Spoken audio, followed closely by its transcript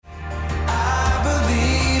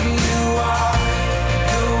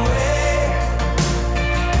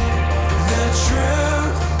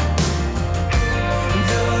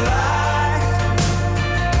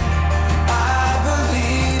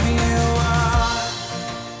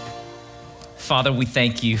Father, we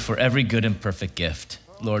thank you for every good and perfect gift.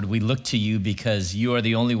 Lord, we look to you because you are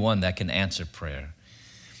the only one that can answer prayer.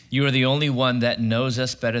 You are the only one that knows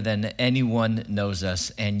us better than anyone knows us,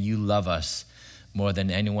 and you love us more than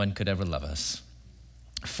anyone could ever love us.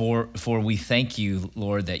 For we thank you,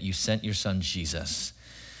 Lord, that you sent your son Jesus,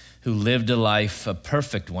 who lived a life, a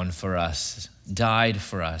perfect one for us, died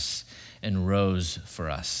for us, and rose for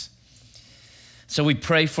us. So we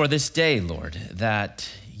pray for this day, Lord, that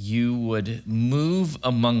you would move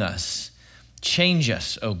among us, change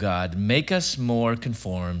us, O God, make us more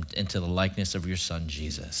conformed into the likeness of your Son,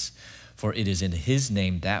 Jesus. For it is in his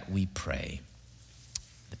name that we pray.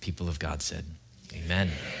 The people of God said, amen.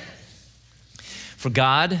 For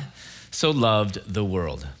God so loved the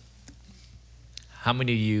world. How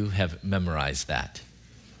many of you have memorized that?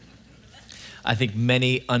 I think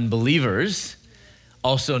many unbelievers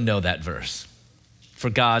also know that verse. For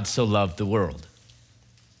God so loved the world.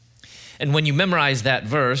 And when you memorize that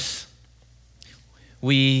verse,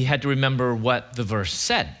 we had to remember what the verse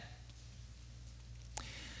said.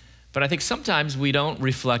 But I think sometimes we don't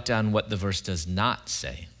reflect on what the verse does not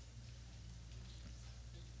say.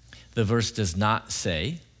 The verse does not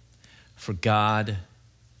say, for God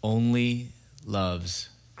only loves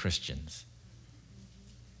Christians.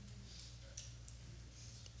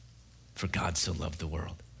 For God so loved the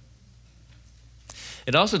world.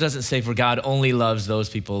 It also doesn't say, for God only loves those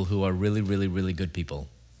people who are really, really, really good people.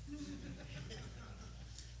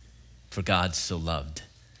 For God so loved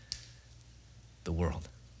the world.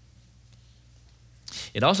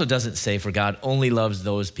 It also doesn't say, for God only loves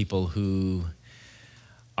those people who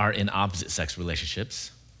are in opposite sex relationships.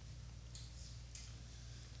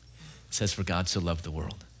 It says, for God so loved the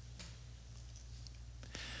world.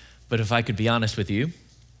 But if I could be honest with you,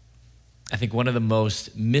 I think one of the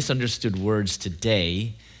most misunderstood words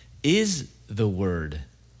today is the word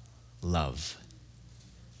love.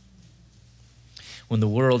 When the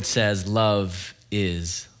world says love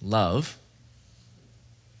is love,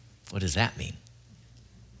 what does that mean?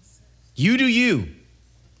 You do you.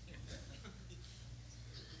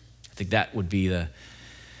 I think that would be the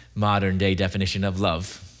modern day definition of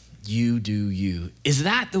love. You do you. Is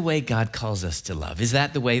that the way God calls us to love? Is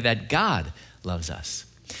that the way that God loves us?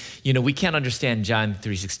 You know, we can't understand John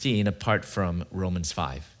 3:16 apart from Romans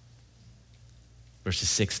 5, verses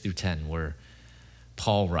 6 through 10, where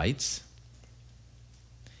Paul writes,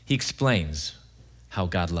 he explains how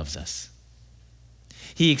God loves us.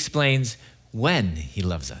 He explains when he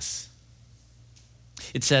loves us.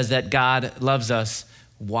 It says that God loves us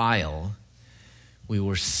while we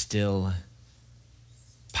were still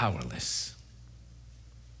powerless,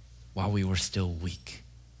 while we were still weak.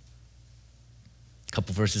 A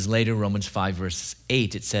couple verses later, Romans 5, verse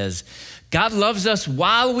 8, it says, God loves us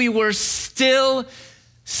while we were still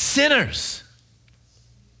sinners.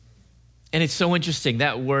 And it's so interesting,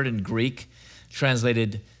 that word in Greek,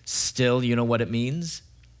 translated still, you know what it means?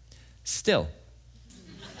 Still.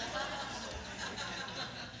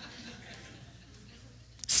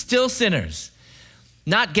 Still sinners.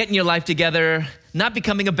 Not getting your life together, not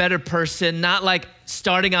becoming a better person, not like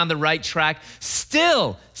starting on the right track.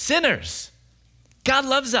 Still sinners. God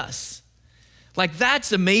loves us. Like,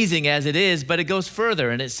 that's amazing as it is, but it goes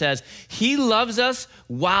further and it says, he loves us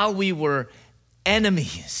while we were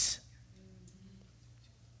enemies.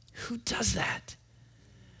 Who does that?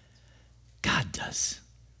 God does.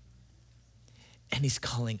 And he's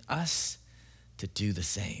calling us to do the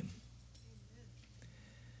same.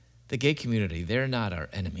 The gay community, they're not our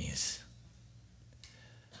enemies.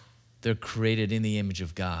 They're created in the image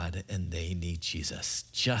of God, and they need Jesus,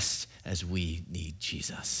 just as we need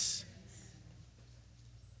Jesus.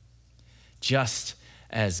 Just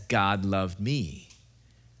as God loved me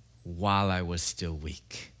while I was still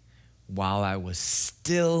weak, while I was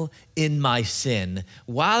still in my sin,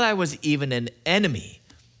 while I was even an enemy,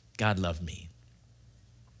 God loved me.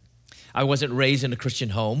 I wasn't raised in a Christian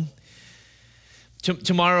home.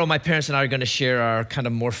 Tomorrow, my parents and I are going to share our kind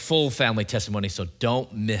of more full family testimony, so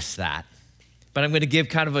don't miss that. But I'm going to give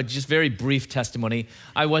kind of a just very brief testimony.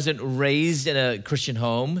 I wasn't raised in a Christian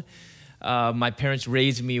home. My parents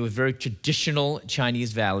raised me with very traditional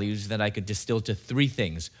Chinese values that I could distill to three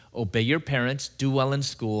things: obey your parents, do well in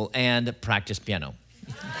school, and practice piano.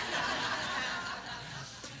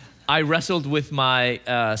 I wrestled with my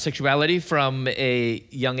sexuality from a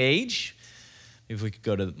young age. If we could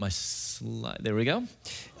go to my slide, there we go.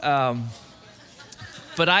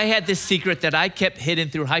 But I had this secret that I kept hidden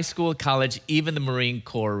through high school, college, even the Marine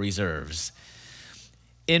Corps reserves.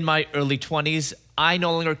 In my early 20s, I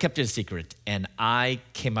no longer kept it a secret, and I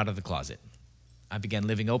came out of the closet. I began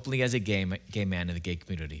living openly as a gay man in the gay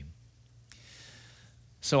community.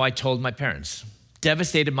 So I told my parents,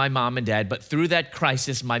 devastated my mom and dad, but through that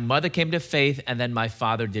crisis, my mother came to faith, and then my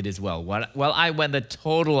father did as well. Well, I went the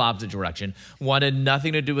total opposite direction, wanted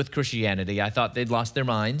nothing to do with Christianity. I thought they'd lost their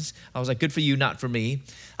minds. I was like, good for you, not for me.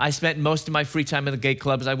 I spent most of my free time in the gay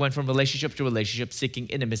clubs. I went from relationship to relationship, seeking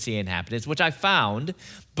intimacy and happiness, which I found,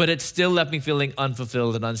 but it still left me feeling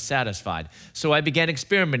unfulfilled and unsatisfied. So I began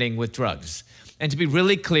experimenting with drugs. And to be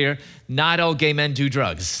really clear, not all gay men do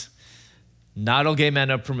drugs. Not all gay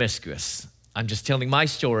men are promiscuous. I'm just telling my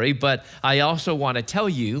story, but I also want to tell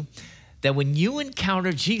you that when you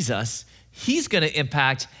encounter Jesus, he's going to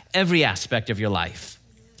impact every aspect of your life.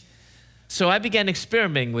 So I began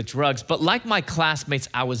experimenting with drugs, but like my classmates,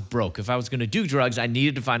 I was broke. If I was going to do drugs, I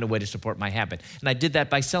needed to find a way to support my habit. And I did that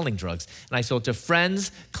by selling drugs. And I sold to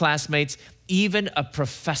friends, classmates, even a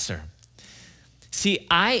professor. See,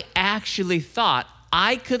 I actually thought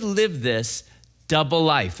I could live this double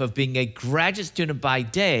life of being a graduate student by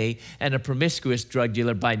day and a promiscuous drug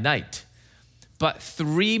dealer by night. But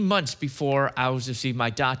 3 months before I was to receive my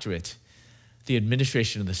doctorate, the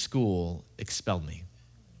administration of the school expelled me.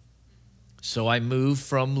 So I moved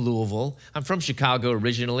from Louisville. I'm from Chicago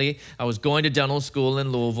originally. I was going to dental school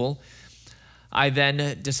in Louisville. I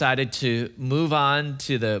then decided to move on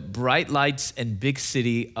to the bright lights and big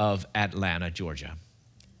city of Atlanta, Georgia.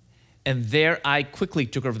 And there I quickly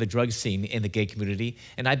took over the drug scene in the gay community,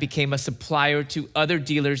 and I became a supplier to other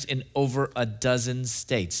dealers in over a dozen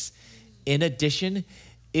states. In addition,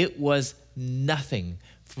 it was nothing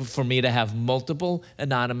for me to have multiple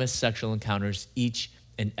anonymous sexual encounters each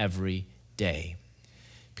and every day.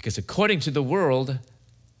 Because according to the world,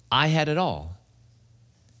 I had it all.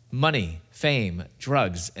 Money, fame,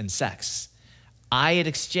 drugs, and sex. I had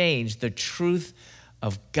exchanged the truth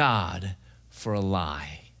of God for a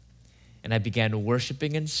lie. And I began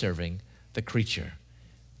worshiping and serving the creature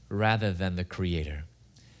rather than the creator.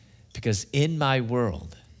 Because in my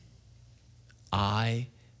world, I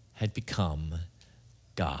had become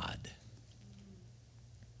God.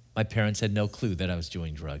 My parents had no clue that I was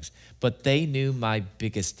doing drugs, but they knew my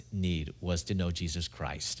biggest need was to know Jesus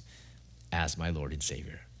Christ as my Lord and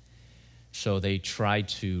Savior. So they tried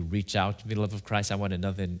to reach out to me, the love of Christ. I wanted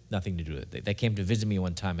nothing to do with it. They came to visit me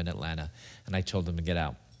one time in Atlanta, and I told them to get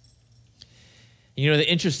out. You know, the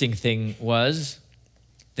interesting thing was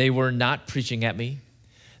they were not preaching at me.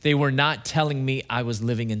 They were not telling me I was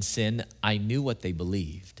living in sin. I knew what they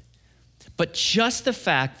believed. But just the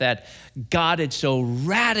fact that God had so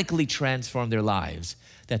radically transformed their lives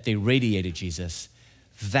that they radiated Jesus,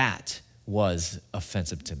 that was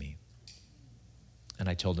offensive to me. And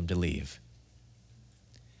I told them to leave.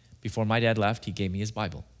 Before my dad left, he gave me his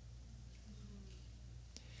Bible.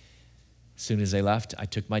 As soon as they left, I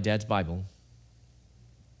took my dad's Bible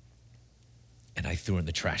and I threw it in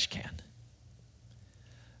the trash can.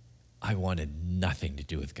 I wanted nothing to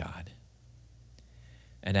do with God.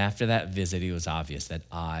 And after that visit, it was obvious that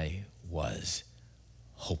I was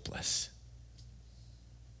hopeless.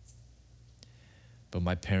 But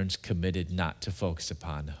my parents committed not to focus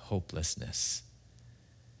upon hopelessness,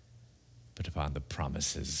 but upon the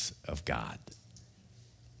promises of God.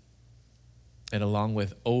 And along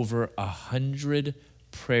with over 100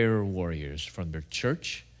 prayer warriors from their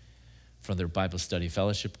church, from their Bible study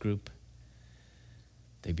fellowship group,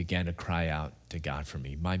 they began to cry out to God for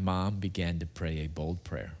me. My mom began to pray a bold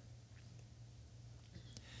prayer.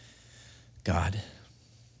 God,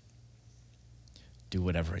 do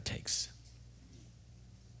whatever it takes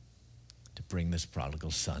to bring this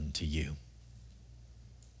prodigal son to you.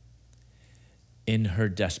 In her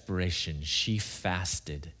desperation, she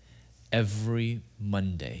fasted every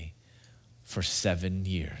Monday for 7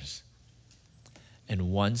 years,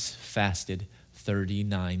 and once fasted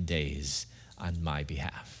 39 days on my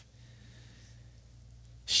behalf.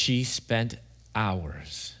 She spent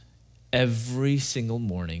hours every single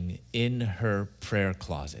morning in her prayer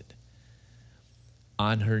closet,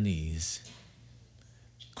 on her knees,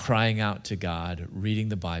 crying out to God, reading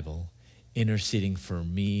the Bible, interceding for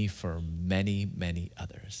me, for many, many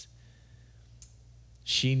others.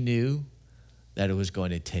 She knew that it was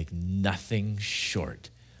going to take nothing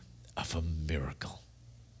short of a miracle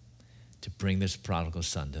to bring this prodigal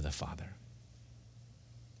son to the Father.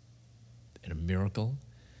 And a miracle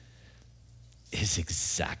is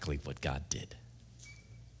exactly what God did.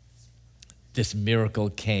 This miracle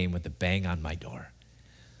came with a bang on my door.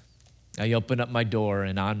 I opened up my door,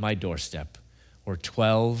 and on my doorstep were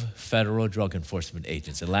 12 federal drug enforcement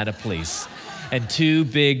agents, Atlanta police, and 2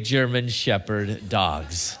 big German Shepherd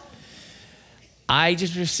dogs. I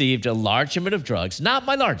just received a large amount of drugs, not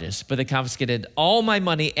my largest, but they confiscated all my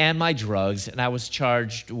money and my drugs, and I was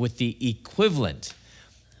charged with the equivalent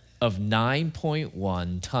of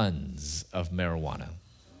 9.1 tons of marijuana.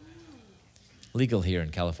 Legal here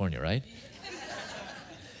in California, right?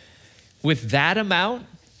 With that amount,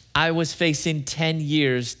 I was facing 10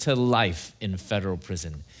 years to life in federal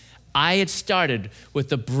prison. I had started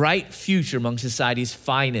with a bright future among society's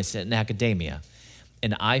finest in academia,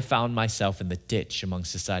 and I found myself in the ditch among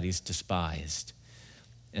society's despised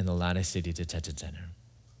in the Atlantic City Detention Center.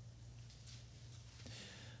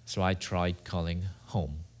 So I tried calling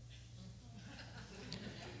home,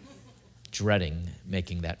 dreading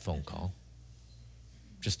making that phone call,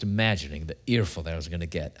 just imagining the earful that I was going to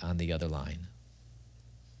get on the other line.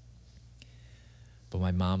 But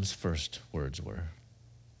my mom's first words were,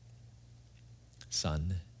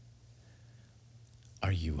 "Son,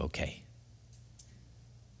 are you okay?"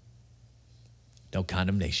 No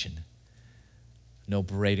condemnation, no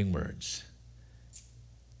berating words,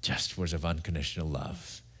 just words of unconditional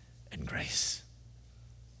love and grace.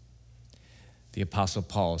 The Apostle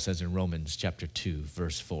Paul says in Romans chapter 2,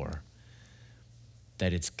 verse 4,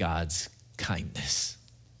 that it's God's kindness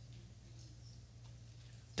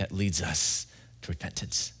that leads us to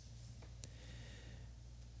repentance.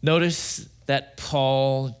 Notice that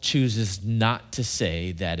Paul chooses not to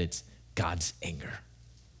say that it's God's anger.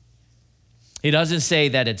 He doesn't say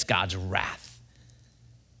that it's God's wrath,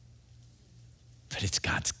 but it's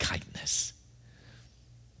God's kindness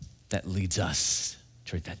that leads us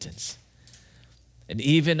to repentance. And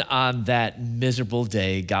even on that miserable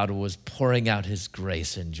day, God was pouring out his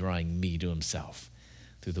grace and drawing me to himself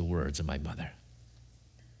through the words of my mother.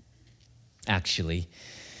 Actually,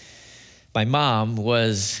 my mom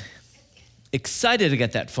was excited to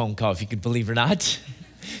get that phone call, if you could believe it or not,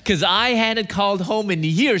 because I hadn't called home in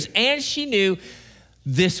years, and she knew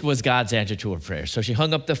this was God's answer to her prayer. So she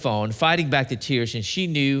hung up the phone, fighting back the tears, and she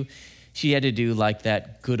knew she had to do like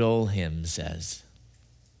that good old hymn says,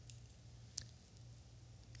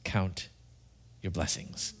 count your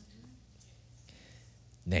blessings.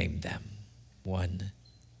 Name them one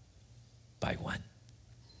by one.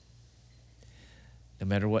 No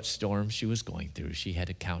matter what storm she was going through, she had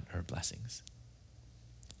to count her blessings.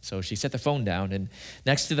 So she set the phone down, and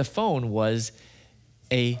next to the phone was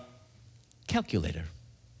a calculator,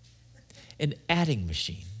 an adding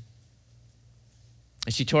machine.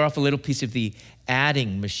 And she tore off a little piece of the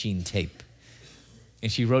adding machine tape,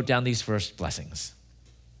 and she wrote down these first blessings.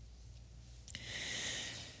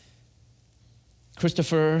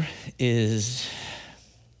 Christopher is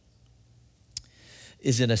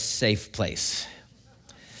in a safe place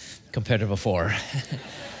compared to before.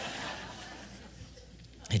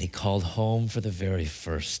 And he called home for the very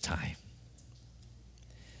first time.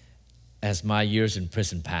 As my years in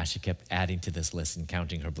prison passed, she kept adding to this list and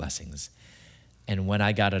counting her blessings. And when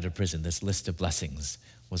I got out of prison, this list of blessings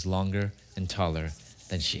was longer and taller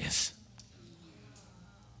than she is.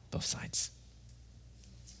 Both sides.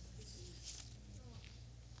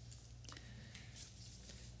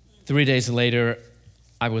 Three days later,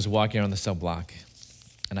 I was walking around the cell block,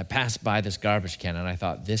 and I passed by this garbage can, and I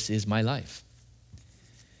thought, this is my life.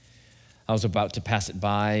 I was about to pass it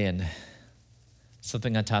by, and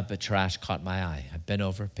something on top of the trash caught my eye. I bent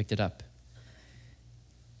over, picked it up,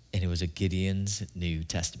 and it was a Gideon's New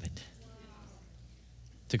Testament.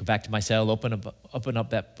 Took it back to my cell, opened up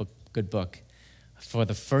that book, good book. For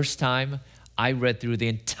the first time, I read through the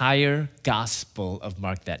entire Gospel of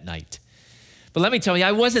Mark that night. But let me tell you,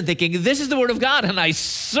 I wasn't thinking, this is the Word of God, and I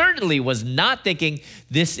certainly was not thinking,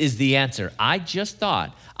 this is the answer. I just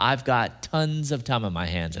thought, I've got tons of time on my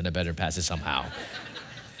hands, and I better pass it somehow.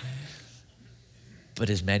 But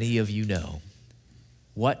as many of you know,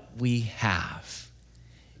 what we have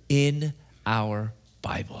in our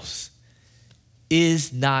Bibles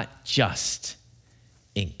is not just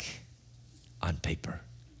ink on paper,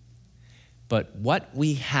 but what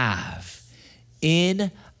we have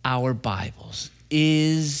in our Bibles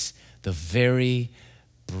is the very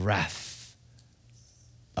breath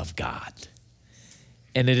of God.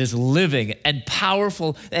 And it is living and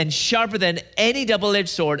powerful and sharper than any double-edged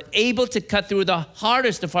sword, able to cut through the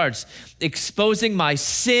hardest of hearts, exposing my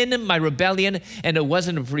sin, my rebellion, and it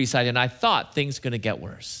wasn't a pretty sight. And I thought things were going to get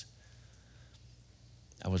worse.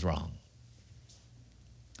 I was wrong.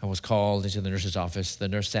 I was called into the nurse's office. The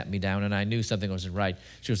nurse sat me down, and I knew something wasn't right.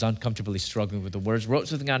 She was uncomfortably struggling with the words, wrote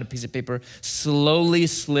something on a piece of paper, slowly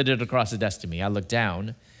slid it across the desk to me. I looked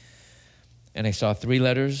down, and I saw 3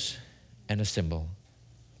 letters and a symbol.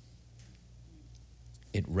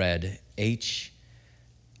 It read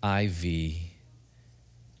HIV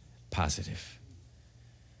positive.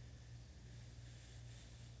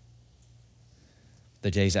 The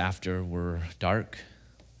days after were dark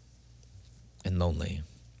and lonely.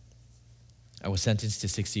 I was sentenced to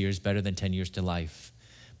 6 years, better than 10 years to life.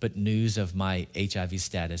 But news of my HIV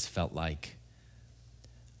status felt like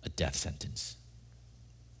a death sentence.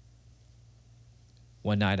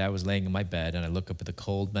 One night I was laying in my bed and I look up at the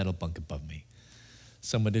cold metal bunk above me.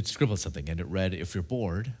 Someone had scribbled something and it read, if you're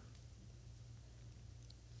bored,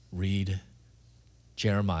 read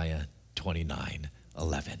Jeremiah 29:11.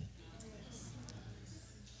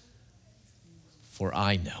 For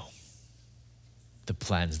I know the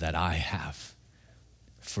plans that I have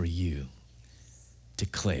for you,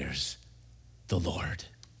 declares the Lord.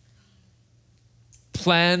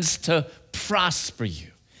 Plans to prosper you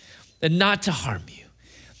and not to harm you.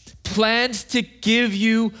 Plans to give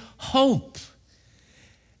you hope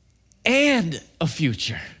and a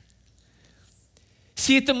future.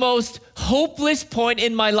 See, at the most hopeless point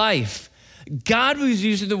in my life, God was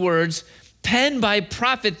using the words penned by a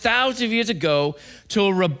prophet thousands of years ago to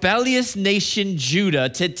a rebellious nation, Judah,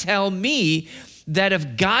 to tell me that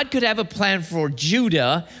if God could have a plan for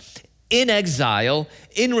Judah in exile,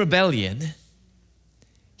 in rebellion,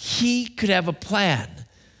 he could have a plan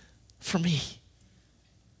for me.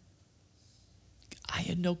 I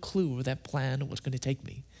had no clue where that plan was going to take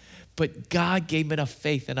me. But God gave me enough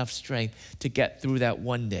faith, enough strength to get through that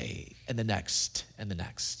one day and the next and the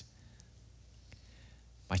next.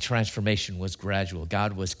 My transformation was gradual.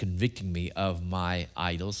 God was convicting me of my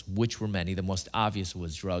idols, which were many. The most obvious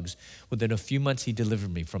was drugs. Within a few months, he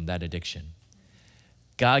delivered me from that addiction.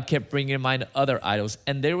 God kept bringing in mind other idols,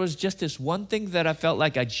 and there was just this one thing that I felt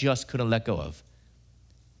like I just couldn't let go of,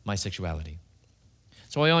 my sexuality.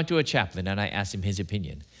 So I went to a chaplain, and I asked him his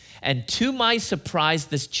opinion. And to my surprise,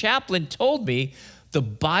 this chaplain told me the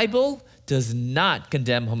Bible does not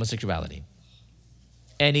condemn homosexuality.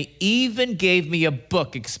 And he even gave me a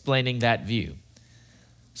book explaining that view.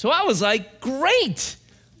 So I was like, great.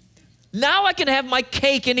 Now I can have my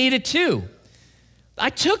cake and eat it too.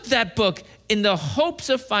 I took that book in the hopes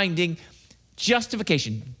of finding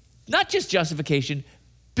justification, not just justification,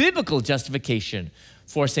 biblical justification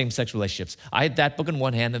for same-sex relationships. I had that book in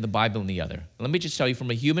one hand and the Bible in the other. Let me just tell you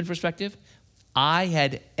from a human perspective, I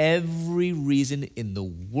had every reason in the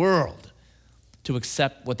world to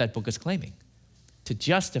accept what that book is claiming, to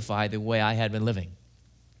justify the way I had been living.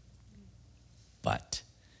 But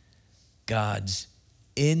God's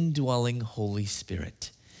indwelling Holy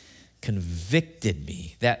Spirit convicted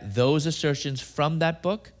me that those assertions from that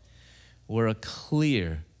book were a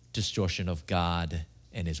clear distortion of God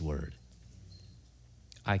and his word.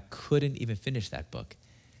 I couldn't even finish that book,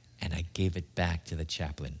 and I gave it back to the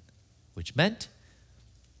chaplain, which meant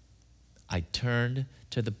I turned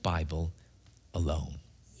to the Bible alone.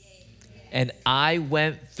 And I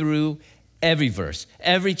went through every verse,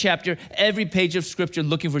 every chapter, every page of scripture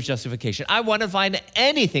looking for justification. I wanted to find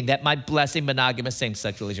anything that might bless a monogamous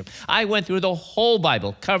same-sex relationship. I went through the whole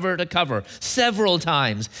Bible, cover to cover, several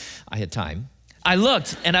times. I had time. I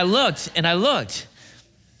looked, and I looked, and I looked,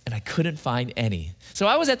 and I couldn't find any. So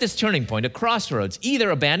I was at this turning point, a crossroads. Either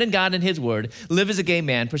abandon God and his word, live as a gay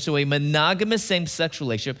man, pursue a monogamous same-sex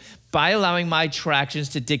relationship by allowing my attractions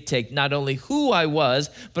to dictate not only who I was,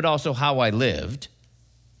 but also how I lived,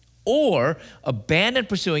 or abandon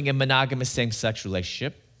pursuing a monogamous same-sex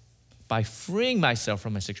relationship by freeing myself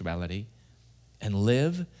from my sexuality and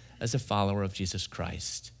live as a follower of Jesus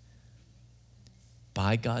Christ.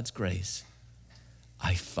 By God's grace,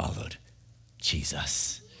 I followed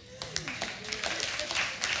Jesus.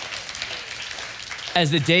 As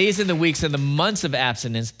the days and the weeks and the months of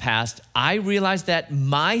abstinence passed, I realized that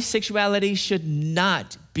my sexuality should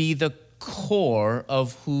not be the core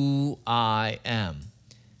of who I am.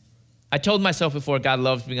 I told myself before, God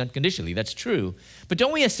loves me unconditionally. That's true. But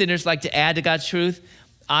don't we as sinners like to add to God's truth?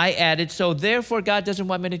 I added, so therefore God doesn't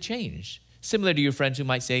want me to change. Similar to your friends who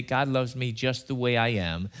might say, God loves me just the way I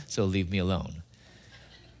am, so leave me alone.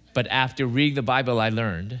 But after reading the Bible, I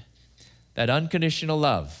learned that unconditional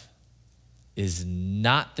love is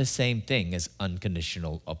not the same thing as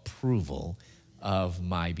unconditional approval of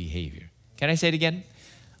my behavior. Can I say it again?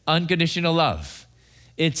 Unconditional love.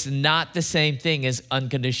 It's not the same thing as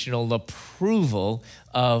unconditional approval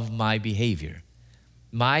of my behavior.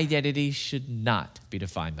 My identity should not be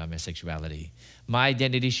defined by my sexuality. My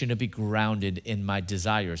identity shouldn't be grounded in my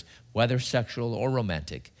desires, whether sexual or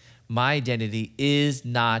romantic. My identity is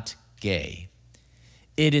not gay.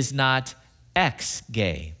 It is not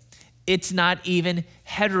ex-gay. It's not even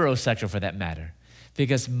heterosexual for that matter,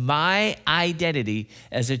 because my identity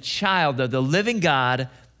as a child of the living God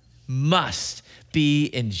must be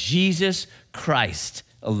in Jesus Christ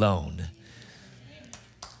alone.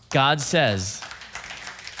 God says,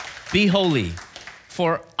 be holy,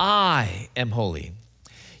 for I am holy.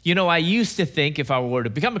 You know, I used to think if I were to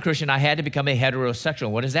become a Christian, I had to become a heterosexual.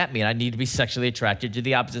 What does that mean? I need to be sexually attracted to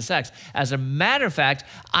the opposite sex. As a matter of fact,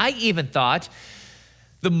 I even thought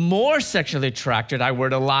the more sexually attracted I were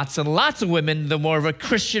to lots and lots of women, the more of a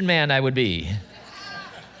Christian man I would be.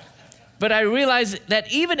 But I realized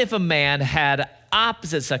that even if a man had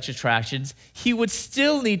opposite sex attractions, he would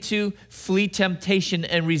still need to flee temptation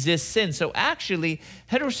and resist sin. So actually,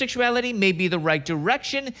 heterosexuality may be the right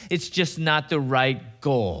direction, it's just not the right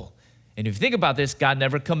goal. And if you think about this, God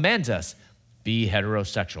never commands us, be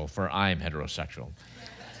heterosexual, for I am heterosexual.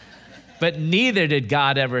 But neither did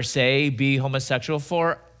God ever say, be homosexual,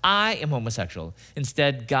 for I am homosexual.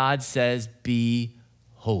 Instead, God says, be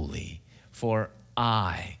holy, for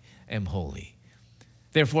I am holy.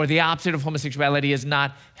 Therefore, the opposite of homosexuality is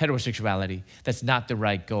not heterosexuality. That's not the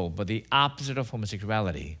right goal. But the opposite of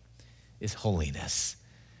homosexuality is holiness.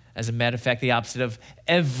 As a matter of fact, the opposite of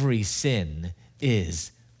every sin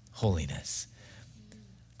is holiness.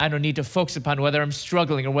 I don't need to focus upon whether I'm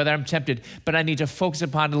struggling or whether I'm tempted, but I need to focus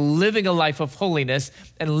upon living a life of holiness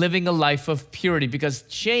and living a life of purity, because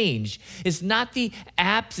change is not the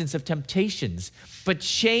absence of temptations, but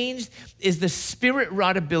change is the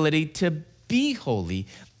spirit-wrought ability to be holy,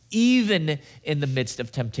 even in the midst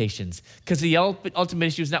of temptations. Because the ultimate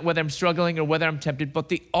issue is not whether I'm struggling or whether I'm tempted, but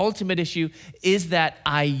the ultimate issue is that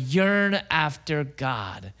I yearn after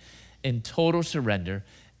God in total surrender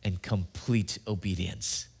and complete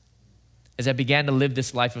obedience. As I began to live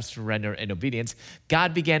this life of surrender and obedience,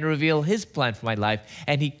 God began to reveal his plan for my life,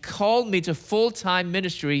 and he called me to full-time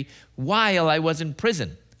ministry while I was in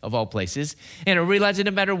prison, of all places. And I realized it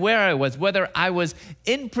didn't matter where I was, whether I was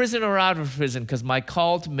in prison or out of prison, because my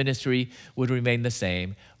call to ministry would remain the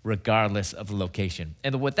same, regardless of the location.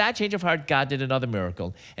 And with that change of heart, God did another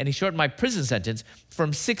miracle, and he shortened my prison sentence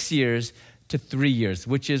from 6 years to 3 years,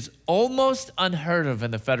 which is almost unheard of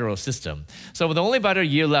in the federal system. So with only about a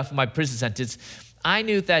year left of my prison sentence, I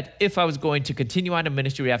knew that if I was going to continue on in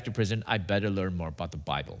ministry after prison, I'd better learn more about the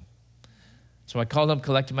Bible. So I called them,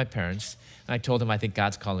 collected my parents, and I told them I think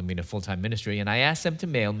God's calling me to full-time ministry, and I asked them to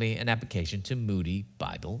mail me an application to Moody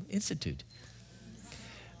Bible Institute.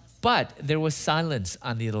 But there was silence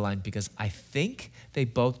on the other line because I think they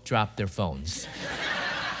both dropped their phones.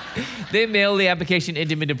 They mailed the application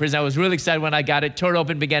into me to prison. I was really excited when I got it, tore it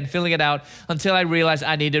open, began filling it out until I realized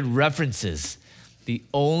I needed references. The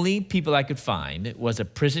only people I could find was a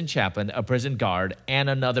prison chaplain, a prison guard, and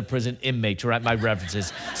another prison inmate to write my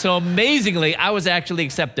references. So amazingly, I was actually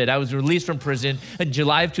accepted. I was released from prison in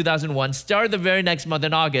July of 2001, started the very next month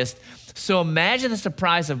in August. So imagine the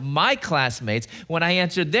surprise of my classmates when I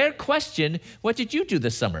answered their question, what did you do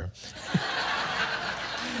this summer?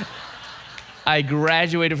 I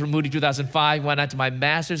graduated from Moody 2005, went on to my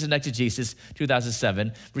master's in exegesis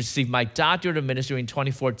 2007, received my doctorate of ministry in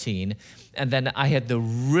 2014, and then I had the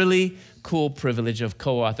really cool privilege of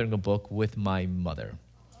co-authoring a book with my mother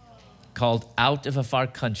called Out of a Far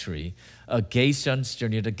Country, A Gay Son's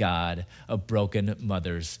Journey to God, A Broken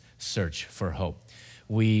Mother's Search for Hope.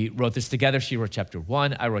 We wrote this together. She wrote chapter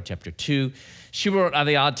 1, I wrote chapter 2. She wrote on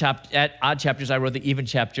the odd chapters, I wrote the even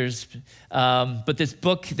chapters. But this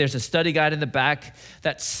book, there's a study guide in the back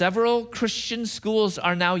that several Christian schools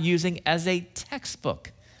are now using as a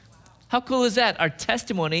textbook. How cool is that? Our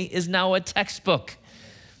testimony is now a textbook.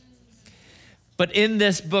 But in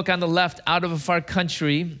this book on the left, Out of a Far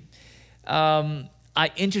Country, I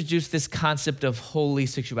introduced this concept of holy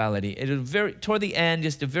sexuality. It was toward the end,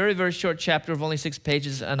 just a very, very short chapter of only 6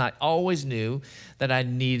 pages, and I always knew that I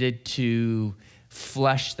needed to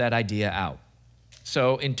flesh that idea out.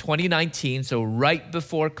 So in 2019, so right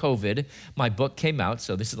before COVID, my book came out.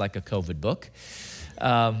 So this is like a COVID book.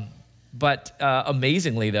 But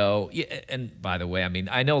amazingly, though, and by the way, I mean,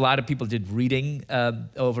 I know a lot of people did reading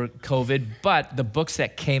over COVID, but the books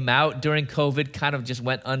that came out during COVID kind of just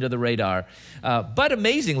went under the radar. But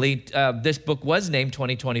amazingly, this book was named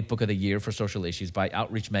 2020 Book of the Year for Social Issues by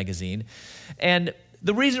Outreach Magazine. And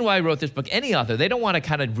the reason why I wrote this book, any author, they don't want to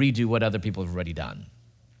kind of redo what other people have already done.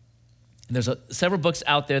 And there's several books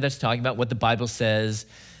out there that's talking about what the Bible says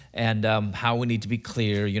and how we need to be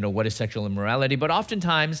clear, you know, what is sexual immorality. But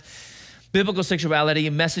oftentimes, biblical sexuality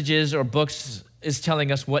messages or books is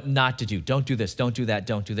telling us what not to do. Don't do this, don't do that,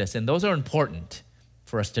 don't do this. And those are important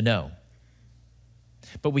for us to know.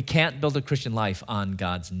 But we can't build a Christian life on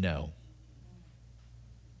God's no.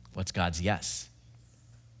 What's God's yes?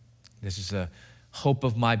 This is a hope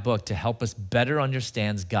of my book to help us better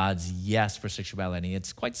understand God's yes for sexuality.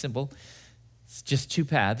 It's quite simple. It's just 2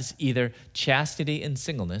 paths, either chastity and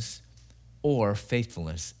singleness or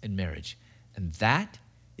faithfulness in marriage. And that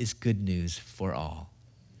is good news for all.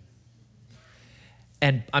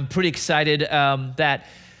 And I'm pretty excited that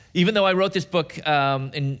even though I wrote this book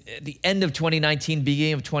in the end of 2019,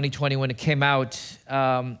 beginning of 2020 when it came out,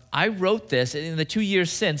 I wrote this, in the 2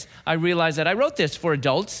 years since, I realized that I wrote this for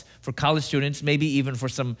adults, for college students, maybe even for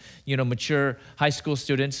some, mature high school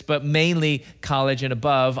students, but mainly college and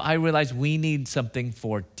above. I realized we need something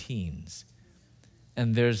for teens.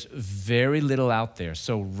 And there's very little out there.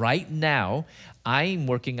 So right now, I'm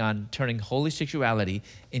working on turning holy sexuality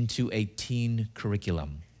into a teen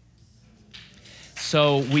curriculum.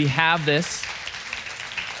 So we have this.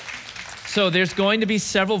 So there's going to be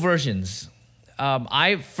several versions.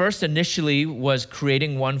 I first initially was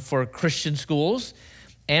creating one for Christian schools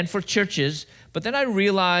and for churches, but then I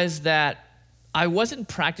realized that I wasn't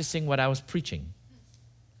practicing what I was preaching.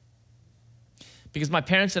 Because my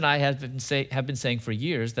parents and I have been saying for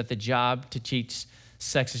years that the job to teach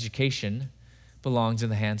sex education belongs in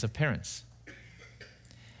the hands of parents.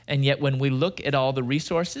 And yet when we look at all the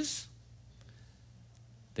resources,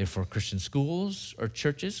 they're for Christian schools or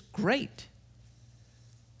churches, great.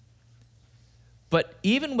 But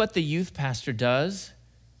even what the youth pastor does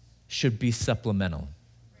should be supplemental,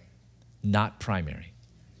 not primary,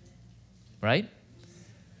 right?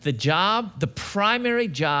 The primary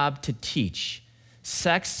job to teach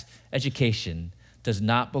sex education does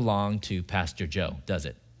not belong to Pastor Joe, does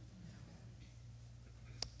it?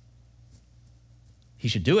 He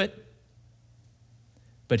should do it,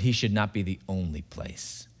 but he should not be the only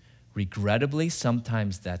place. Regrettably,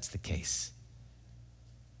 sometimes that's the case.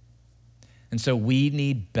 And so we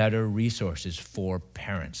need better resources for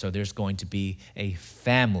parents. So there's going to be a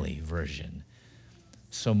family version.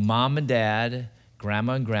 So mom and dad,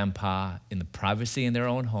 grandma and grandpa, in the privacy in their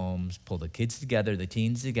own homes, pull the kids together, the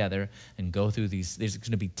teens together, and go through these. There's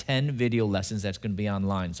going to be 10 video lessons that's going to be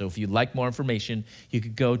online. So if you'd like more information, you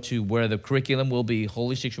could go to where the curriculum will be,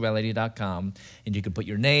 holysexuality.com, and you could put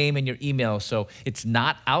your name and your email. So it's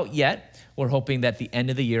not out yet. We're hoping that at the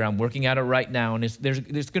end of the year, I'm working on it right now, and there's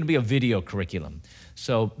going to be a video curriculum.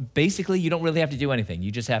 So basically, you don't really have to do anything.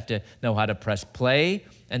 You just have to know how to press play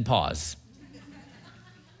and pause.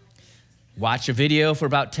 Watch a video for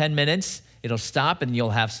about 10 minutes. It'll stop, and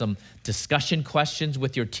you'll have some discussion questions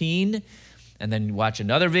with your teen. And then watch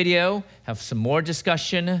another video, have some more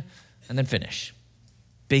discussion, and then finish.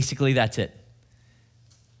 Basically, that's it.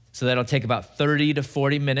 So that'll take about 30 to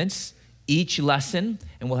 40 minutes each lesson,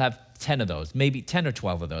 and we'll have 10 of those, maybe 10 or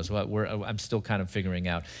 12 of those. I'm still kind of figuring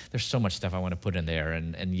out. There's so much stuff I want to put in there,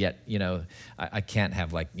 and yet, I can't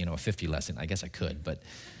have a 50 lesson. I guess I could, but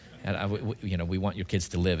we want your kids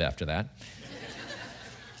to live after that.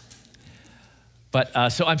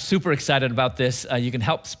 But so I'm super excited about this. You can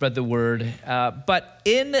help spread the word. But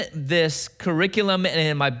in this curriculum and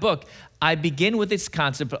in my book, I begin with this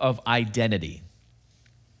concept of identity.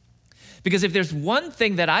 Because if there's one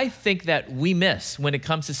thing that I think that we miss when it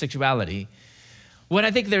comes to sexuality, when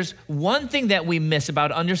I think there's one thing that we miss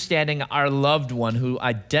about understanding our loved one who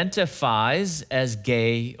identifies as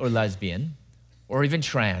gay or lesbian, or even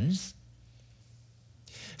trans,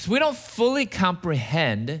 so we don't fully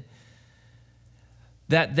comprehend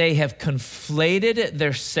that they have conflated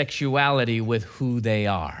their sexuality with who they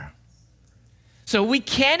are. So we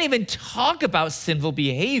can't even talk about sinful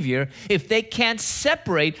behavior if they can't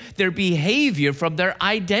separate their behavior from their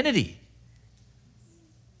identity.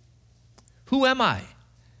 Who am I?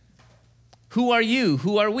 Who are you?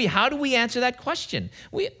 Who are we? How do we answer that question?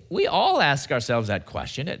 We all ask ourselves that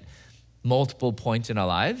question at multiple points in our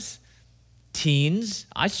lives. Teens,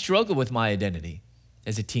 I struggle with my identity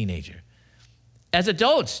as a teenager. As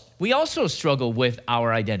adults, we also struggle with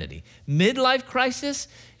our identity. Midlife crisis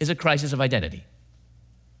is a crisis of identity.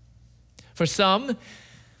 For some,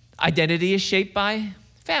 identity is shaped by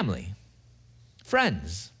family,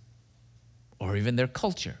 friends, or even their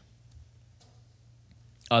culture.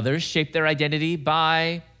 Others shape their identity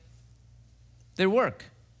by their work.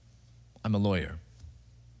 I'm a lawyer.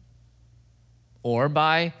 Or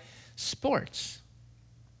by sports.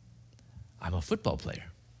 I'm a football player.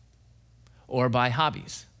 Or by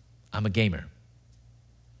hobbies. I'm a gamer.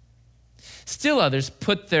 Still others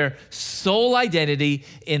put their sole identity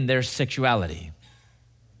in their sexuality.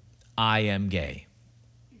 I am gay.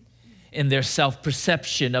 In their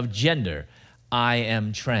self-perception of gender, I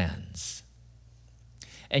am trans.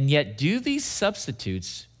 And yet, do these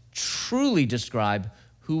substitutes truly describe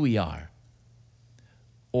who we are,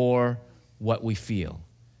 or what we feel,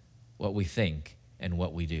 what we think, and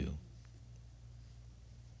what we do?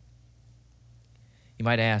 You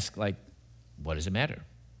might ask, what does it matter?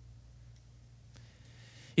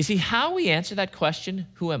 You see, how we answer that question,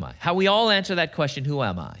 who am I? How we all answer that question, who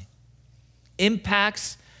am I?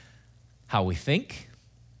 Impacts how we think,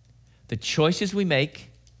 the choices we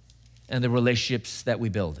make and the relationships that we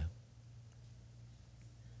build.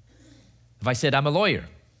 If I said I'm a lawyer,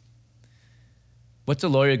 what's a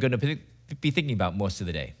lawyer going to be thinking about most of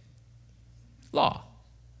the day? Law,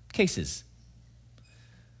 cases.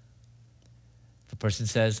 If a person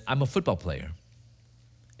says, I'm a football player,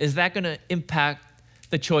 is that going to impact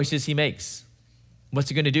the choices he makes? What's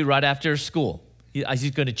he going to do right after school?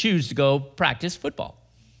 He's going to choose to go practice football.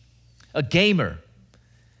 A gamer,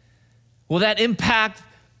 will that impact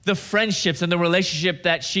the friendships and the relationship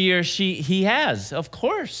that he has? Of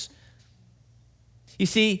course. You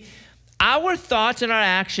see, our thoughts and our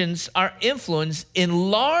actions are influenced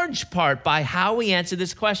in large part by how we answer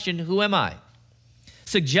this question, who am I?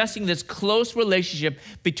 Suggesting this close relationship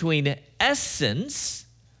between essence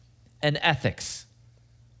and ethics.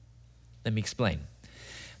 Let me explain.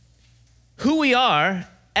 Who we are,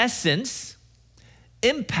 essence,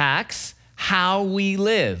 impacts how we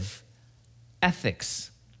live, ethics.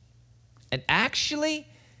 And actually,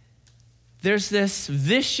 there's this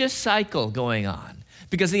vicious cycle going on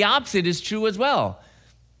because the opposite is true as well.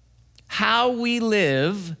 How we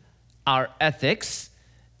live, our ethics,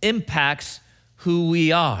 impacts who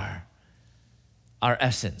we are, our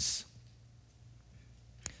essence.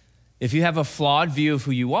 If you have a flawed view of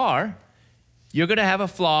who you are, you're going to have a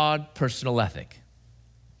flawed personal ethic.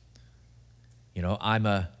 You know, I'm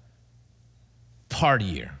a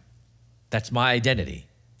partier. That's my identity.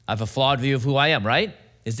 I have a flawed view of who I am, right?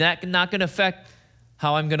 Is that not going to affect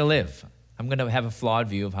how I'm going to live? I'm going to have a flawed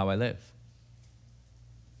view of how I live.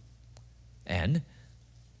 And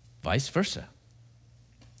vice versa.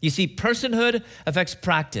 You see, personhood affects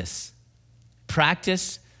practice.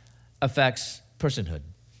 Practice affects personhood.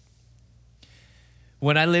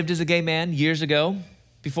 When I lived as a gay man years ago,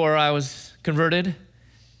 before I was converted,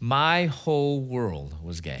 my whole world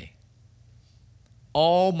was gay.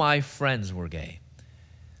 All my friends were gay.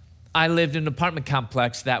 I lived in an apartment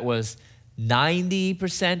complex that was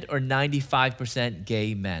 90% or 95%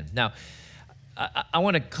 gay men. Now, I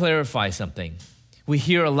want to clarify something. We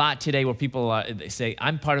hear a lot today where people they say,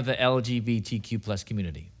 I'm part of the LGBTQ plus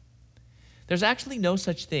community. There's actually no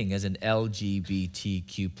such thing as an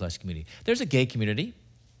LGBTQ plus community. There's a gay community.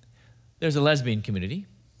 There's a lesbian community.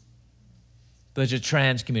 There's a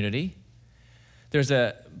trans community. There's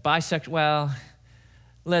a bisexual, well,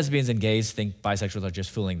 lesbians and gays think bisexuals are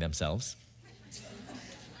just fooling themselves.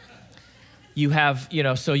 You have,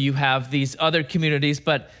 so you have these other communities,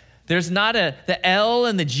 but there's not the L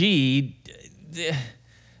and the G,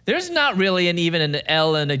 there's not really even an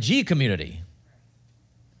L and a G community.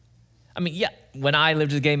 I mean, yeah, when I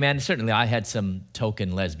lived as a gay man, certainly I had some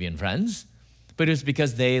token lesbian friends, but it was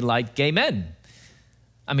because they liked gay men.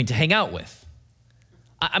 I mean, to hang out with.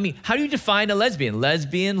 I mean, how do you define a lesbian?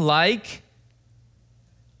 Lesbian like,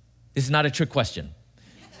 this is not a trick question.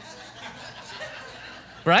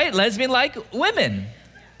 Right? Lesbian like women.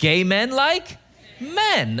 Gay men like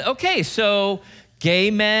men. Okay, so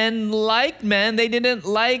gay men liked men, they didn't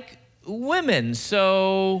like women.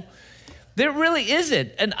 So there really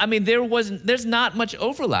isn't. And I mean, there's not much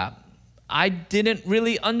overlap. I didn't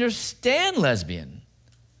really understand lesbian.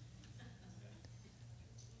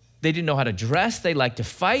 They didn't know how to dress, they liked to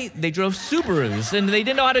fight, they drove Subarus, and they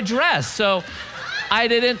didn't know how to dress. So I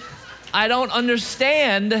don't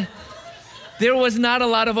understand. There was not a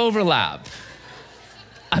lot of overlap.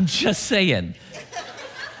 I'm just saying.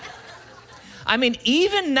 I mean,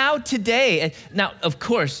 even now today, now, of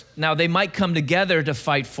course, now they might come together to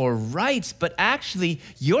fight for rights, but actually,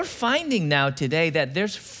 you're finding now today that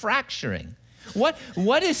there's fracturing.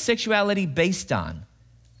 What is sexuality based on?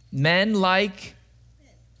 Men like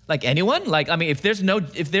anyone? If there's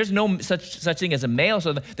no such thing as a male,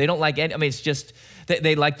 so they don't like any, it's just,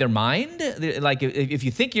 they like their mind? Like, if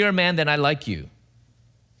you think you're a man, then I like you.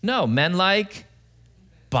 No, men like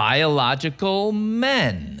biological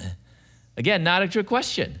men. Again, not a trick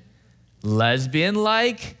question. Lesbian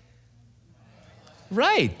like?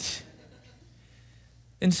 Right.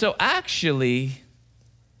 And so actually,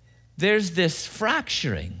 there's this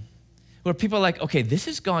fracturing where people are like, okay, this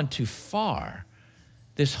has gone too far.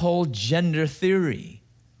 This whole gender theory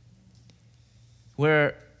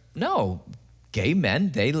where, no, gay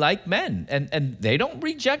men, they like men, and they don't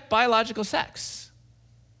reject biological sex.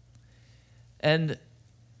 And,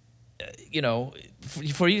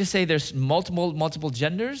 for you to say there's multiple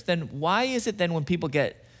genders, then why is it then when people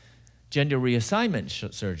get gender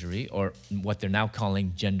reassignment surgery, or what they're now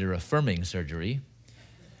calling gender affirming surgery,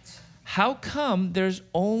 how come there's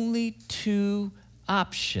only 2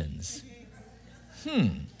 options?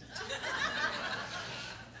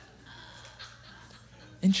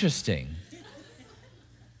 Interesting.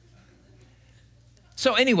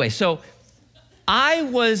 So anyway,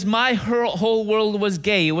 my whole world was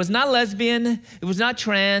gay. It was not lesbian, it was not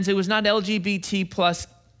trans, it was not LGBT plus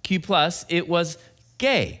Q plus, it was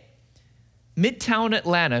gay. Midtown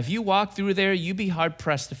Atlanta, if you walk through there, you'd be hard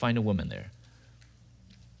pressed to find a woman there.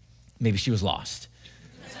 Maybe she was lost.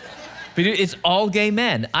 But it's all gay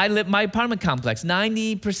men. My apartment complex,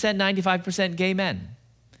 90%, 95% gay men.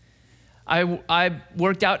 I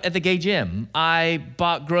worked out at the gay gym. I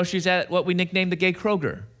bought groceries at what we nicknamed the gay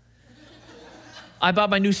Kroger. I bought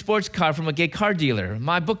my new sports car from a gay car dealer.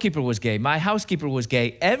 My bookkeeper was gay. My housekeeper was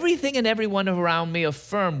gay. Everything and everyone around me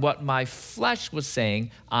affirmed what my flesh was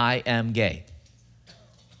saying, I am gay.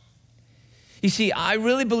 You see, I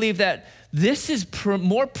really believe that this is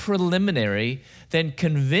more preliminary than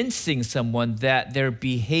convincing someone that their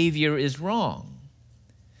behavior is wrong.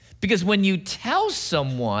 Because when you tell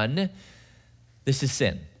someone this is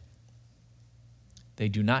sin, they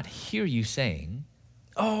do not hear you saying,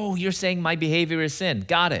 oh, you're saying my behavior is sin.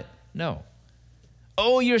 Got it. No.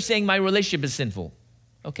 Oh, you're saying my relationship is sinful.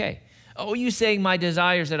 Okay. Oh, you're saying my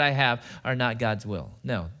desires that I have are not God's will.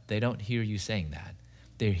 No, they don't hear you saying that.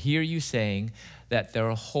 They hear you saying that their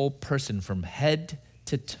whole person from head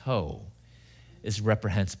to toe is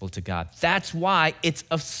reprehensible to God. That's why it's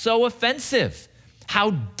so offensive.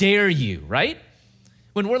 How dare you, right?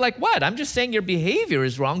 When we're like, what? I'm just saying your behavior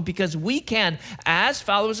is wrong, because we can, as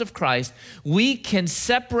followers of Christ, we can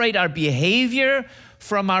separate our behavior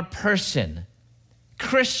from our person.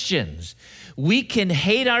 Christians, we can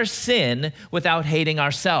hate our sin without hating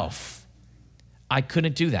ourselves. I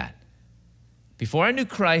couldn't do that. Before I knew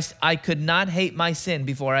Christ, I could not hate my sin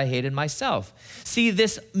before I hated myself. See,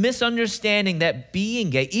 this misunderstanding that being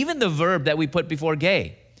gay, even the verb that we put before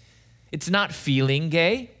gay, it's not feeling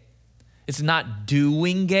gay. It's not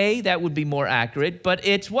doing gay. That would be more accurate. But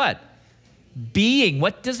it's what? Being.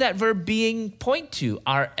 What does that verb being point to?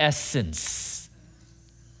 Our essence.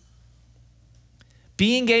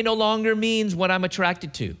 Being gay no longer means what I'm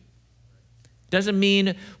attracted to. Doesn't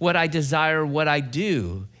mean what I desire, what I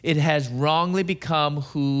do. It has wrongly become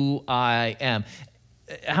who I am.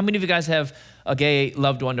 How many of you guys have a gay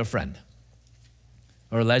loved one or friend?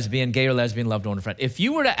 Or a lesbian, gay or lesbian loved one or friend? If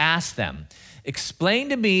you were to ask them, explain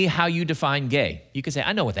to me how you define gay. You could say,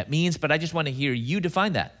 I know what that means, but I just want to hear you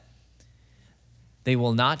define that. They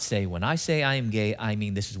will not say, when I say I am gay, I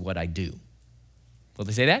mean this is what I do. Will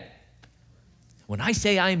they say that? When I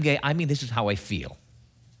say I am gay, I mean this is how I feel.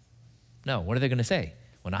 No, what are they going to say?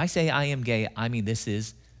 When I say I am gay, I mean this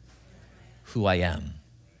is who I am.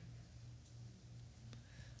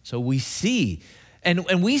 So we see,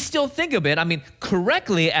 and we still think of it,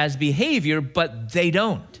 correctly as behavior, but they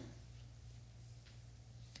don't.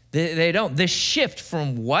 They don't. This shift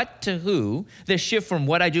from what to who, this shift from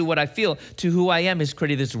what I do, what I feel, to who I am has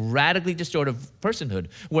created this radically distorted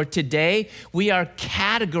personhood, where today we are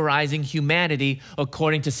categorizing humanity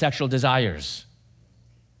according to sexual desires.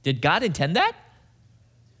 Did God intend that?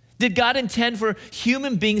 Did God intend for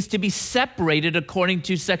human beings to be separated according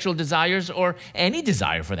to sexual desires, or any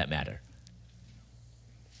desire for that matter?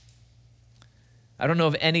 I don't know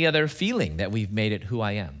of any other feeling that we've made it who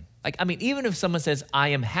I am. Even if someone says, I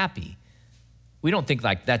am happy, we don't think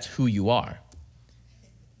like that's who you are.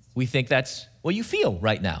 We think that's what you feel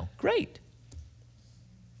right now. Great.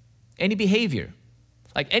 Any behavior,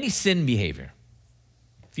 like any sin behavior.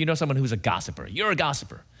 If you know someone who's a gossiper, you're a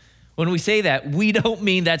gossiper. When we say that, we don't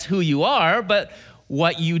mean that's who you are, but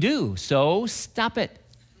what you do. So stop it.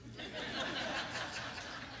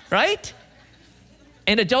 Right?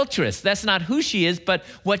 An adulteress, that's not who she is, but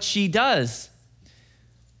what she does.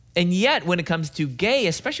 And yet, when it comes to gay,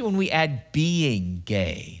 especially when we add being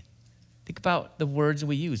gay, think about the words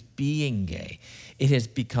we use, being gay. It has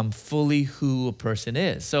become fully who a person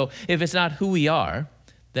is. So if it's not who we are,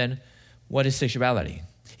 then what is sexuality?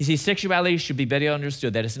 You see, sexuality should be better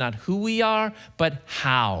understood that it's not who we are, but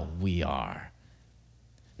how we are.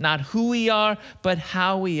 Not who we are, but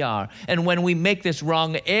how we are. And when we make this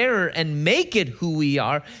wrong error and make it who we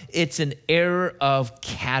are, it's an error of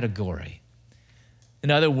category. In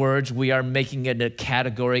other words, we are making it a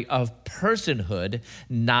category of personhood,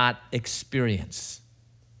 not experience.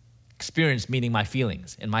 Experience meaning my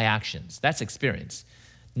feelings and my actions. That's experience,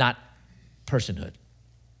 not personhood.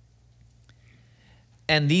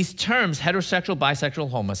 And these terms, heterosexual, bisexual,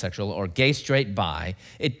 homosexual, or gay, straight, bi,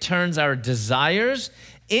 it turns our desires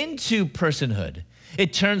into personhood.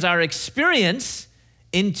 It turns our experience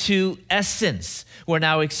into essence, where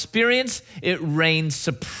now experience, it reigns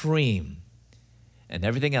supreme. And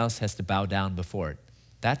everything else has to bow down before it.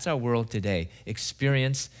 That's our world today.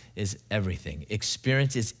 Experience is everything.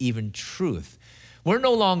 Experience is even truth. We're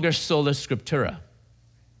no longer sola scriptura.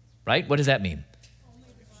 right? What does that mean?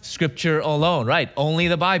 Scripture alone, right? Only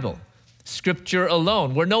the Bible. Scripture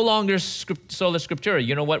alone. We're no longer sola scriptura.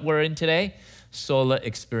 You know what we're in today? Sola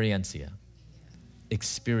experientia.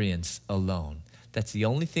 Experience alone. That's the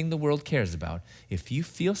only thing the world cares about. If you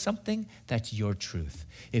feel something, that's your truth.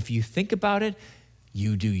 If you think about it,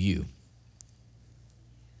 you do you.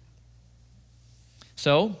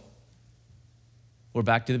 So, we're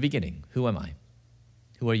back to the beginning. Who am I?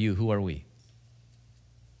 Who are you? Who are we?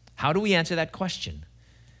 How do we answer that question?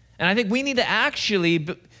 And I think we need to actually,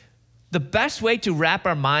 the best way to wrap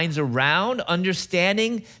our minds around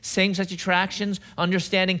understanding same-sex attractions,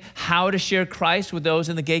 understanding how to share Christ with those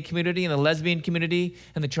in the gay community and the lesbian community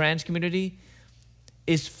and the trans community,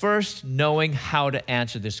 is first knowing how to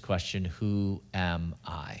answer this question, who am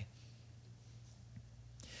I?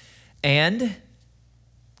 And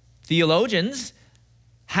theologians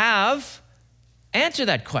have answered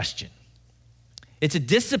that question. It's a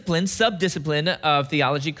discipline, sub-discipline of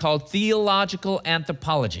theology called theological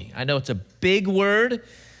anthropology. I know it's a big word,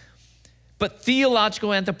 but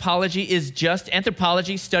theological anthropology is just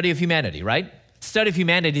anthropology, study of humanity, right? Study of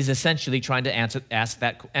humanity is essentially trying to answer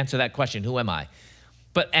that question, who am I?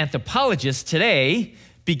 But anthropologists today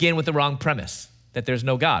begin with the wrong premise, that there's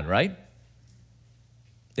no God, right?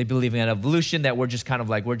 They believe in evolution, that we're just kind of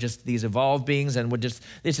like, we're just these evolved beings, and this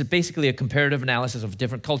is basically a comparative analysis of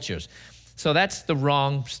different cultures. So that's the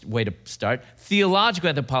wrong way to start. Theological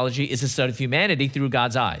anthropology is the study of humanity through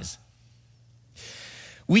God's eyes.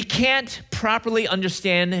 We can't properly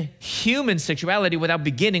understand human sexuality without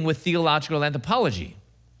beginning with theological anthropology.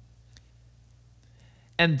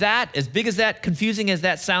 And that, as big as that, confusing as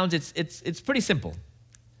that sounds, it's pretty simple.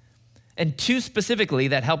 And two specifically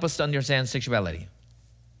that help us to understand sexuality.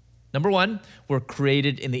 Number one, we're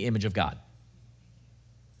created in the image of God.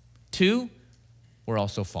 Two, we're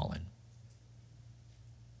also fallen.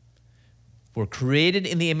 We're created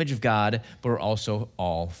in the image of God, but we're also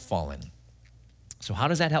all fallen. So how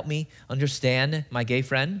does that help me understand my gay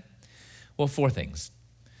friend? Well, four things.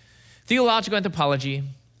 Theological anthropology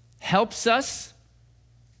helps us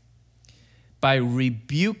by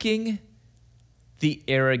rebuking the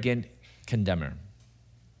arrogant condemner.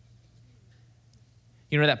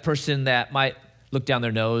 You know, that person that might look down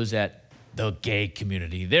their nose at the gay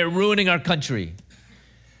community. They're ruining our country.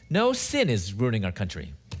 No, sin is ruining our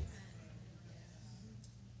country.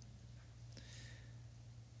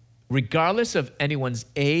 Regardless of anyone's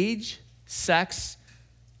age, sex,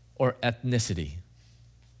 or ethnicity,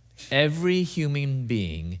 every human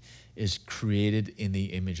being is created in the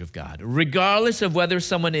image of God. Regardless of whether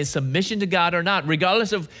someone is submission to God or not,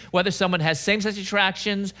 regardless of whether someone has same-sex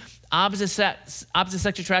attractions, opposite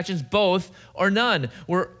sex attractions, both or none,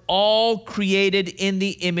 we're all created in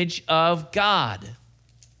the image of God.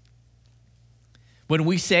 When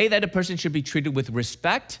we say that a person should be treated with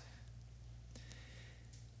respect,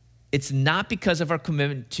 it's not because of our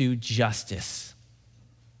commitment to justice.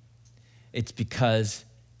 It's because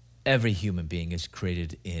every human being is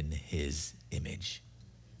created in his image.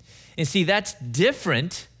 And see, that's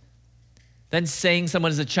different than saying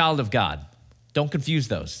someone is a child of God. Don't confuse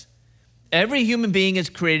those. Every human being is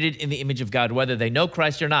created in the image of God, whether they know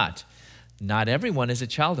Christ or not. Not everyone is a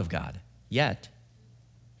child of God yet.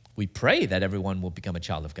 We pray that everyone will become a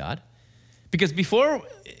child of God. Because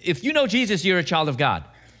if you know Jesus, you're a child of God.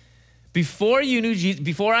 Before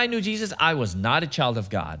I knew Jesus, I was not a child of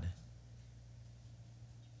God.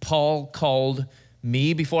 Paul called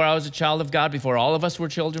me before I was a child of God, before all of us were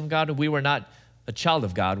children of God. We were not a child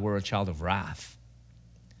of God, we're a child of wrath.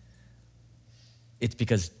 It's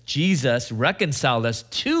because Jesus reconciled us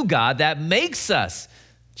to God that makes us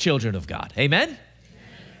children of God. Amen? Amen.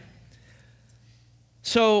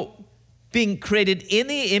 So, being created in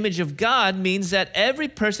the image of God means that every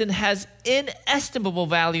person has inestimable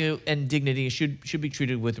value and dignity and should be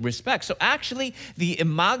treated with respect. So actually, the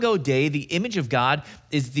Imago Dei, the image of God,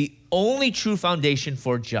 is the only true foundation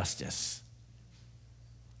for justice.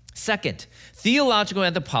 Second, theological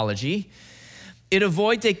anthropology, it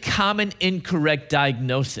avoids a common incorrect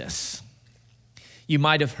diagnosis. You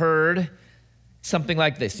might have heard something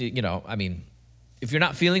like this, if you're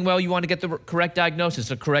not feeling well, you want to get the correct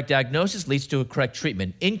diagnosis. A correct diagnosis leads to a correct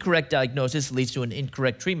treatment. Incorrect diagnosis leads to an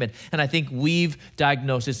incorrect treatment. And I think we've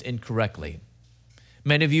diagnosed this incorrectly.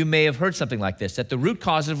 Many of you may have heard something like this, that the root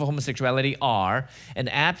causes of homosexuality are an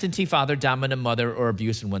absentee father, dominant mother, or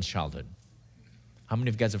abuse in one's childhood. How many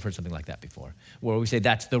of you guys have heard something like that before? Where we say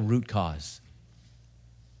that's the root cause.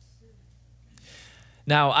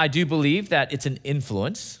 Now, I do believe that it's an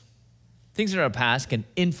influence. Things in our past can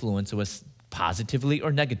influence us positively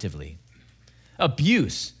or negatively.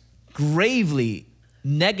 Abuse gravely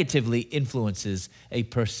negatively influences a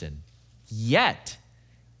person. Yet,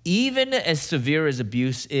 even as severe as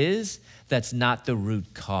abuse is, that's not the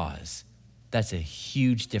root cause. That's a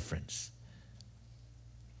huge difference.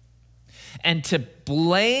 And to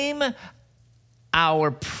blame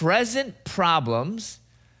our present problems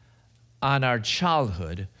on our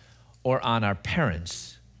childhood or on our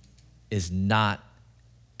parents is not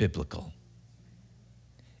biblical.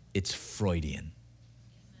 It's Freudian.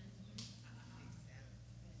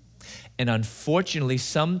 And unfortunately,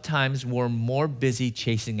 sometimes we're more busy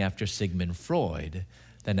chasing after Sigmund Freud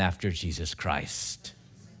than after Jesus Christ.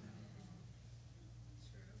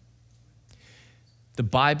 The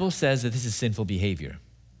Bible says that this is sinful behavior.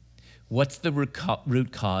 What's the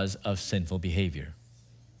root cause of sinful behavior?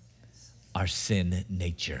 Our sin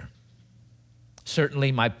nature.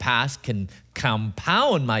 Certainly, my past can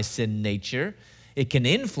compound my sin nature. It can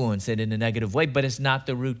influence it in a negative way, but it's not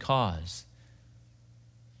the root cause.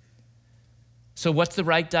 So what's the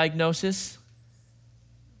right diagnosis?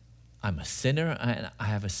 I'm a sinner and I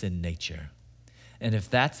have a sin nature. And if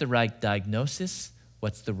that's the right diagnosis,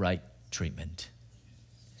 what's the right treatment?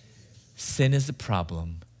 Sin is the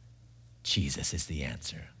problem. Jesus is the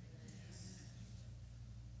answer.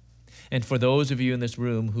 And for those of you in this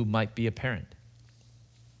room who might be a parent,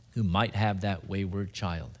 who might have that wayward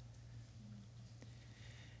child,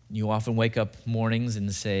 you often wake up mornings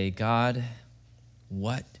and say, God,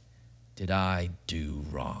 what did I do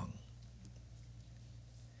wrong?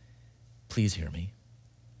 Please hear me.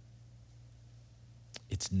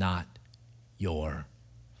 It's not your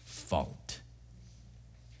fault.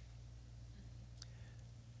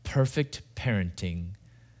 Perfect parenting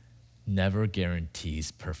never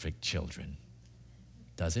guarantees perfect children,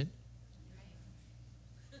 does it?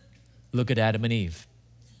 Look at Adam and Eve.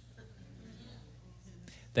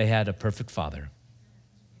 They had a perfect father.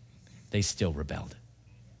 They still rebelled.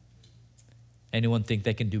 Anyone think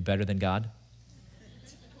they can do better than God?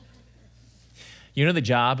 You know, the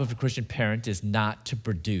job of a Christian parent is not to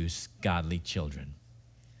produce godly children.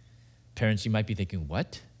 Parents, you might be thinking,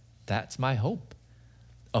 what? That's my hope.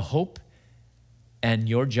 A hope and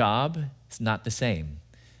your job is not the same.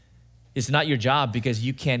 It's not your job because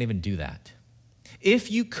you can't even do that.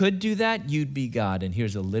 If you could do that, you'd be God. And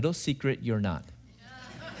here's a little secret, you're not.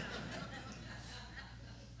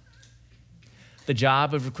 The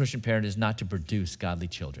job of a Christian parent is not to produce godly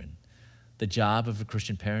children. The job of a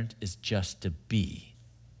Christian parent is just to be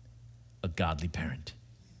a godly parent.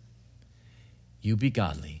 You be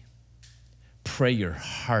godly. Pray your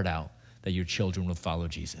heart out that your children will follow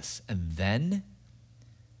Jesus. And then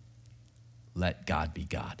let God be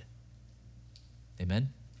God. Amen?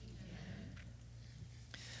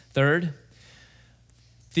 Third,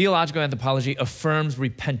 theological anthropology affirms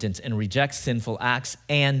repentance and rejects sinful acts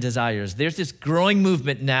and desires. There's this growing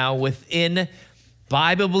movement now within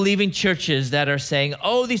Bible-believing churches that are saying,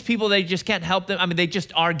 oh, these people, they just can't help them. I mean, they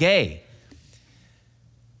just are gay.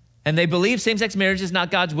 And they believe same-sex marriage is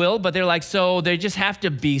not God's will, but they're like, so they just have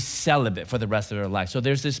to be celibate for the rest of their life. So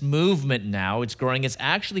there's this movement now. It's growing. It's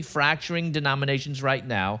actually fracturing denominations right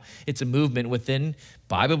now. It's a movement within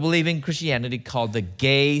Bible-believing Christianity called the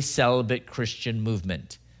gay celibate Christian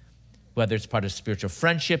movement, whether it's part of spiritual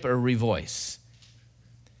friendship or Revoice.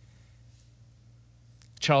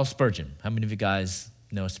 Charles Spurgeon. How many of you guys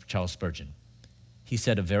know Charles Spurgeon? He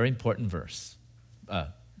said a very important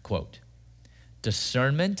quote,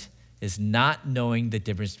 discernment is not knowing the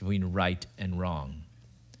difference between right and wrong.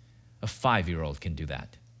 A 5-year-old can do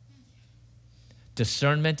that.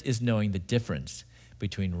 Discernment is knowing the difference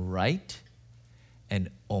between right and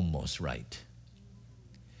almost right.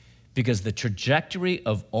 Because the trajectory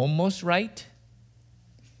of almost right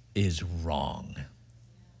is wrong.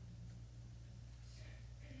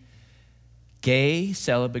 Gay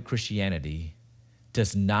celibate Christianity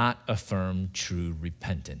does not affirm true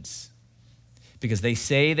repentance. Because they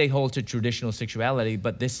say they hold to traditional sexuality,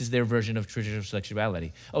 but this is their version of traditional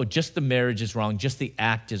sexuality. Oh, just the marriage is wrong, just the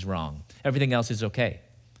act is wrong. Everything else is okay.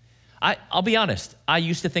 I'll be honest, I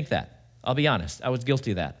used to think that. I'll be honest, I was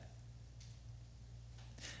guilty of that.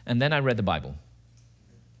 And then I read the Bible.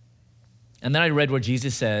 And then I read where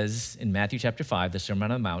Jesus says in Matthew chapter 5, the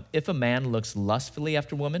Sermon on the Mount, if a man looks lustfully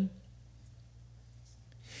after a woman,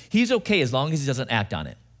 he's okay as long as he doesn't act on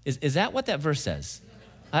it. Is that what that verse says?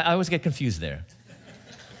 I always get confused there.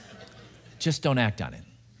 Just don't act on it.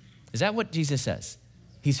 Is that what Jesus says?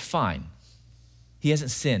 He's fine. He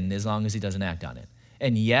hasn't sinned as long as he doesn't act on it.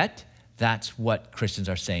 And yet, that's what Christians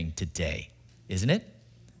are saying today, isn't it?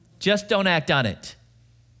 Just don't act on it.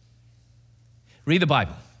 Read the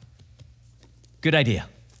Bible. Good idea.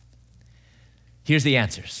 Here's the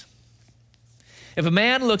answers. If a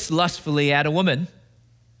man looks lustfully at a woman,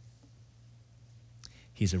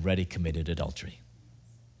 he's already committed adultery.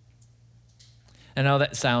 I know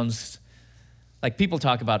that sounds like people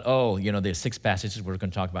talk about, the 6 passages we're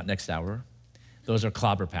going to talk about next hour. Those are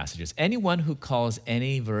clobber passages. Anyone who calls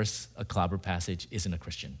any verse a clobber passage isn't a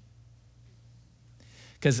Christian.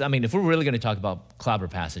 Because, if we're really going to talk about clobber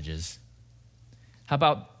passages, how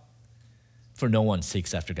about for no one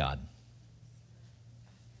seeks after God?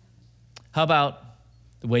 How about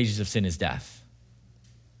the wages of sin is death?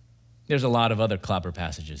 There's a lot of other clobber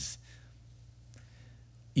passages.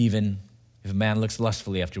 Even if a man looks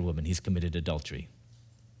lustfully after a woman, he's committed adultery.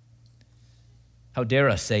 How dare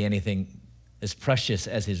us say anything as precious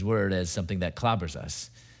as his word as something that clobbers us?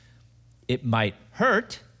 It might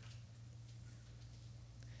hurt,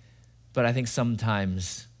 but I think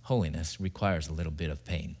sometimes holiness requires a little bit of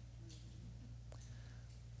pain.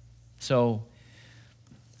 So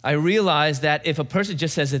I realize that if a person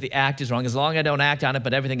just says that the act is wrong, as long as I don't act on it,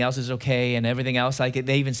 but everything else is okay and everything else,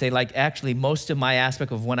 they even say, actually, most of my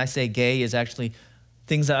aspect of when I say gay is actually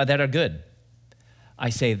things that are good. I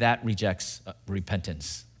say that rejects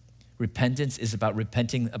repentance. Repentance is about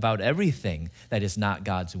repenting about everything that is not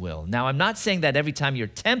God's will. Now, I'm not saying that every time you're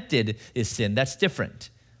tempted is sin. That's different.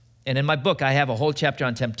 And in my book, I have a whole chapter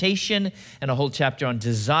on temptation and a whole chapter on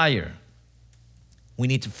desire. We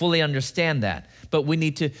need to fully understand that. But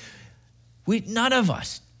none of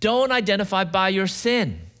us, don't identify by your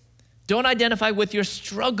sin. Don't identify with your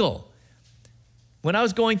struggle. When I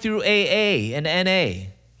was going through AA and NA,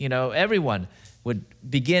 everyone would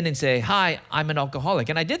begin and say, hi, I'm an alcoholic.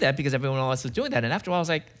 And I did that because everyone else was doing that. And after a while, I was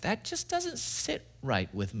like, that just doesn't sit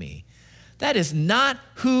right with me. That is not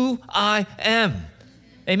who I am.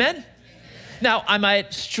 Amen? Now, I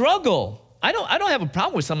might struggle. I don't have a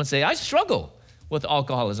problem with someone saying, I struggle with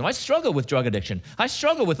alcoholism. I struggle with drug addiction. I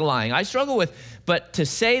struggle with lying. But to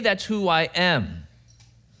say that's who I am,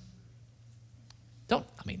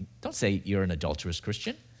 don't say you're an adulterous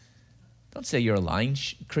Christian. Don't say you're a lying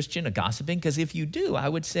Christian, a gossiping, because if you do, I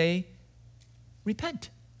would say, repent.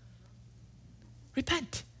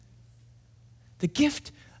 Repent. The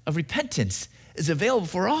gift of repentance is available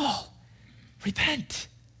for all. Repent.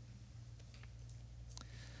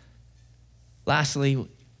 Lastly,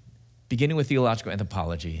 beginning with theological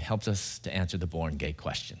anthropology helps us to answer the born gay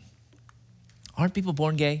question. Aren't people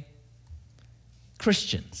born gay?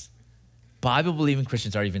 Christians, Bible-believing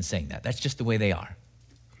Christians are even saying that. That's just the way they are.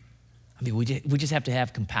 We just have to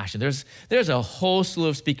have compassion. There's a whole slew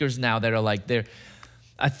of speakers now that are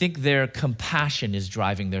I think their compassion is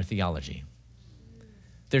driving their theology.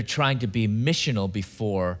 They're trying to be missional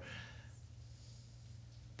before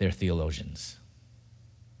they're theologians.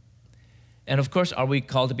 And of course, are we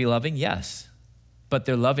called to be loving? Yes. But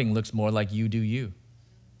their loving looks more like you do you.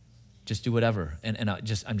 Just do whatever. And I'm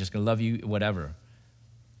just going to love you, whatever.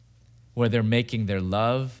 Where they're making their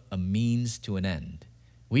love a means to an end.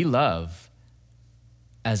 We love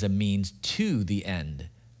as a means to the end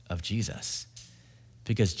of Jesus.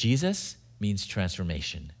 Because Jesus means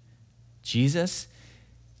transformation. Jesus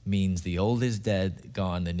means the old is dead,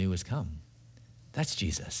 gone, the new has come. That's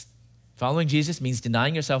Jesus. Following Jesus means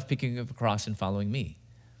denying yourself, picking up a cross, and following me.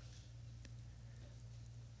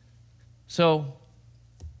 So,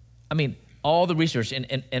 all the research,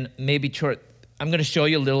 and maybe short, I'm going to show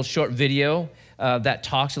you a little short video that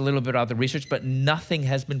talks a little bit about the research, but nothing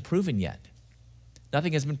has been proven yet.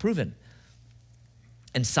 Nothing has been proven.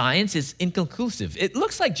 And science is inconclusive. It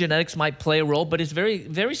looks like genetics might play a role, but it's very,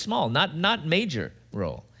 very small, not major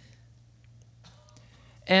role.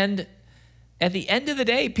 And at the end of the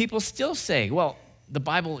day, people still say, well, the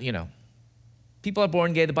Bible, people are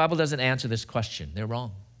born gay. The Bible doesn't answer this question. They're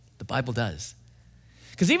wrong. The Bible does.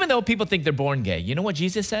 Because even though people think they're born gay, you know what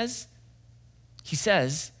Jesus says? He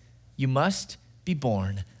says, you must be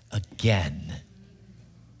born again.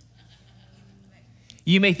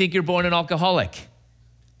 You may think you're born an alcoholic.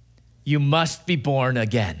 You must be born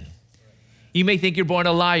again. You may think you're born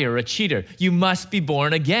a liar, a cheater. You must be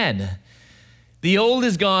born again. The old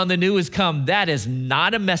is gone, the new has come. That is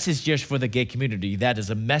not a message just for the gay community. That is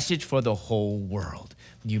a message for the whole world.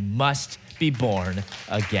 You must be born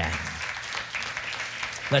again.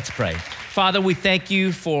 Let's pray. Father, we thank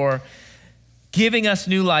you for giving us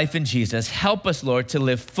new life in Jesus. Help us, Lord, to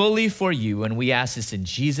live fully for you. And we ask this in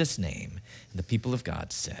Jesus' name. And the people of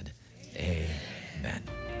God said,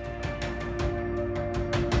 Amen.